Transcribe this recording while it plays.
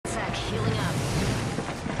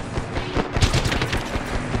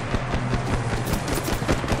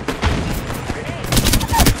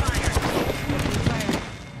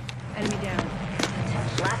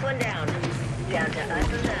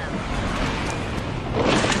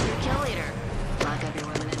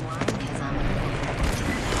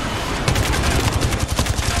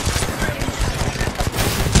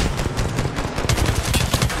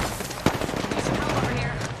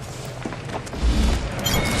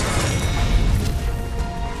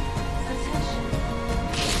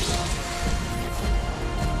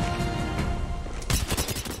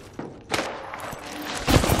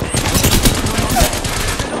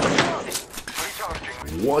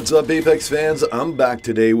What's up, Apex fans? I'm back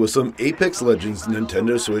today with some Apex Legends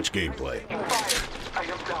Nintendo Switch gameplay.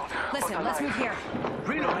 Listen, let's move here.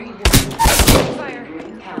 Reloading. Fire.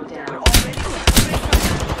 Countdown.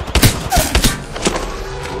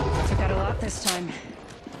 Took out a lot this time.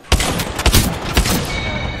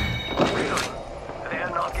 They are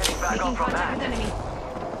not getting back Making up from contact with that. enemy.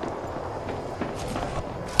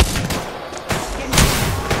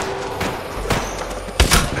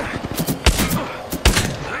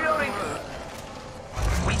 Reloading.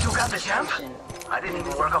 We took out the champ. I didn't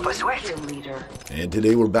even work up a sweat. And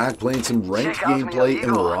today we're back playing some ranked gameplay,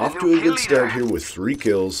 and we're off to a good start here with 3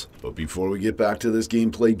 kills. But before we get back to this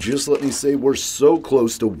gameplay, just let me say we're so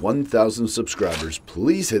close to 1,000 subscribers.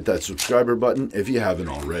 Please hit that subscriber button if you haven't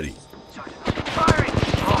already. Firing!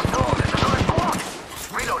 Oh no, there's another squad!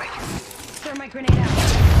 Reloading. Throw my grenade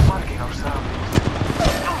out. Marking our surroundings.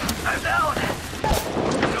 I'm down!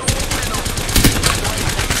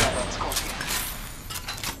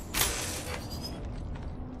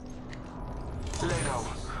 Lay down.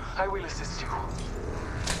 I will assist you.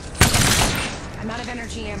 I'm out of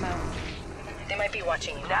energy ammo. They might be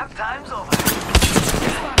watching you. Nap time's over.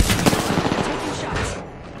 Taking shots.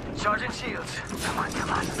 Charging shields. Come on, come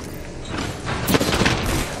on.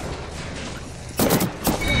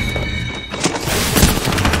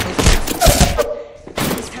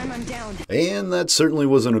 This time I'm down. And that certainly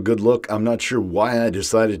wasn't a good look. I'm not sure why I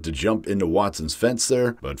decided to jump into Watson's fence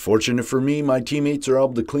there, but fortunate for me, my teammates are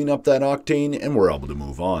able to clean up that octane and we're able to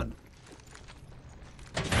move on.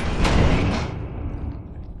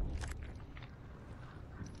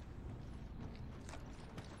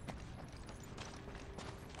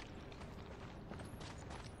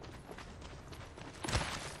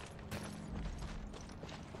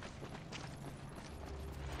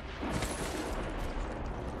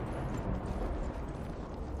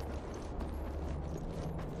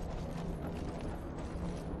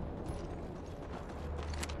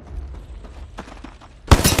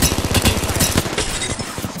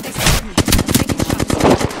 Taking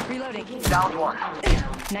shots. Reloading. Down one.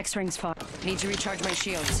 Next ring's far. Need to recharge my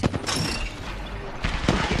shields. Getting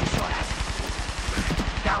shot.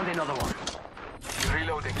 Downed another one.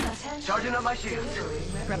 Reloading. Charging up my shields.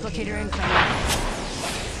 Replicator incoming.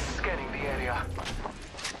 Scanning the area.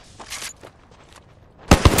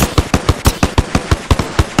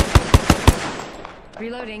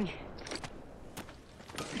 Reloading.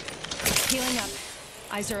 Healing up.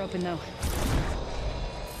 Eyes are open though.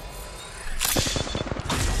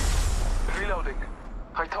 Reloading.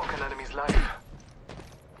 I took an enemy's life.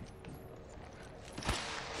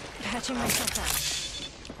 Patching myself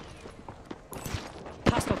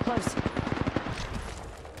up. Hostile close.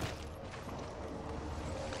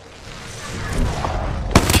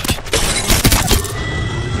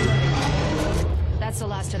 That's the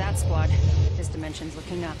last of that squad. This dimension's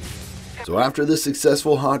looking up. So after this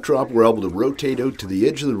successful hot drop, we're able to rotate out to the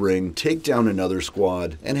edge of the ring, take down another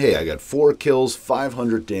squad, and hey, I got 4 kills,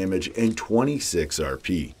 500 damage, and 26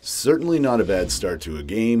 RP. Certainly not a bad start to a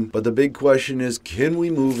game, but the big question is, can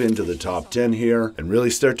we move into the top 10 here and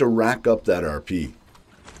really start to rack up that RP?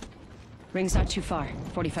 Ring's not too far.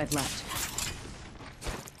 45 left.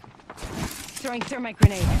 Throwing thermite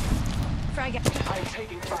grenade. Frag out. I'm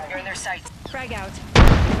taking fire. You're in their sights. Frag out.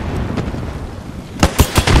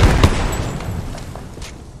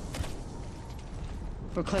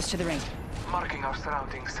 We're close to the ring. Marking our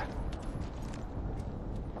surroundings.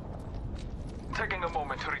 Taking a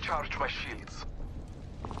moment to recharge my shields.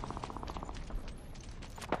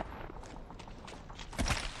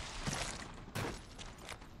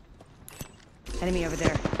 Enemy over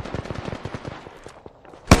there.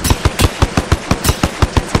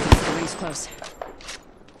 The ring's close.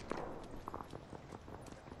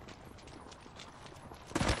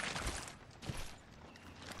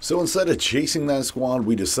 So instead of chasing that squad,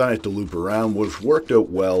 we decided to loop around, which worked out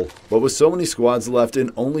well, but with so many squads left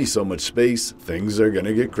and only so much space, things are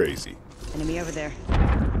gonna get crazy. Enemy over there.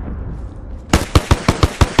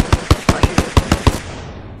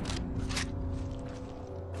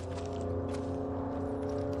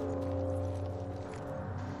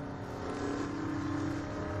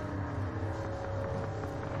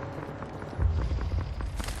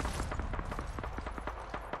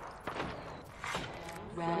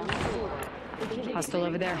 Hostile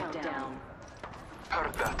over there.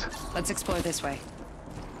 Heard that. Let's explore this way.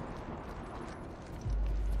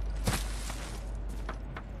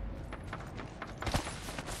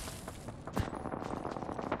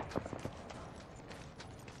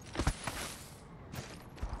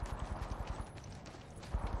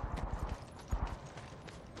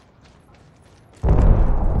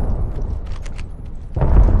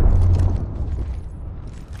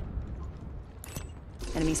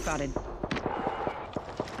 Enemy spotted.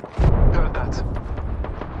 Heard that.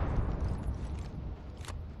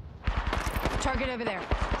 Target over there.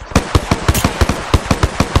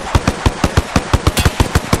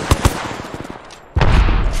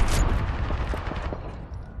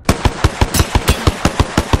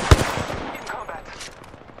 In combat.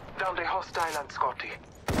 Downed a hostile and Scotty.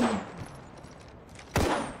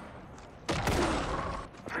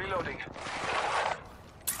 Reloading.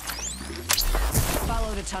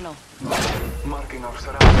 Follow the tunnel. Marking our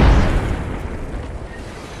surroundings.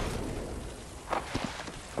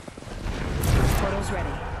 Portal's ready.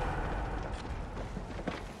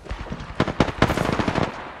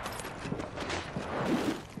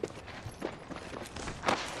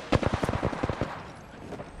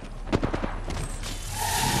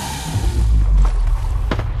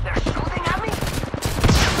 They're shooting at me?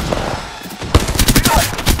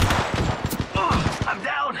 I'm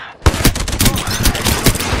down.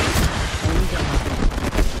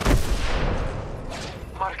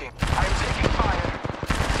 Marking. I am taking fire.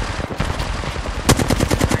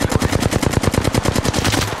 Reloading.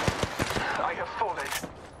 I have fallen.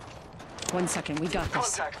 1 second, we got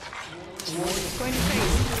this. Contact. Going to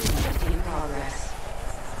phase. In progress.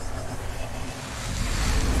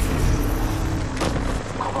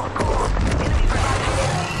 Come on, come on. Enemies are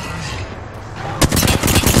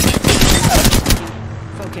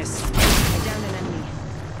Focus. I downed an enemy.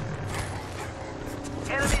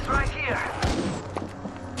 enemies right here.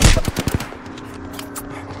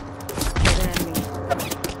 Killed an enemy.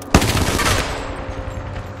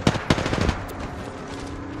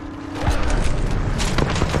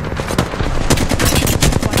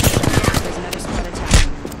 There's another squad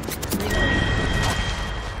attacking.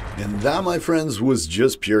 Reloading. And that, my friends, was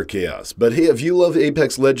just pure chaos. But hey, if you love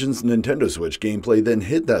Apex Legends Nintendo Switch gameplay, then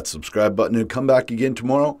hit that subscribe button and come back again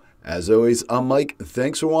tomorrow. As always, I'm Mike,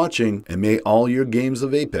 thanks for watching, and may all your games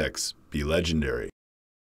of Apex be legendary.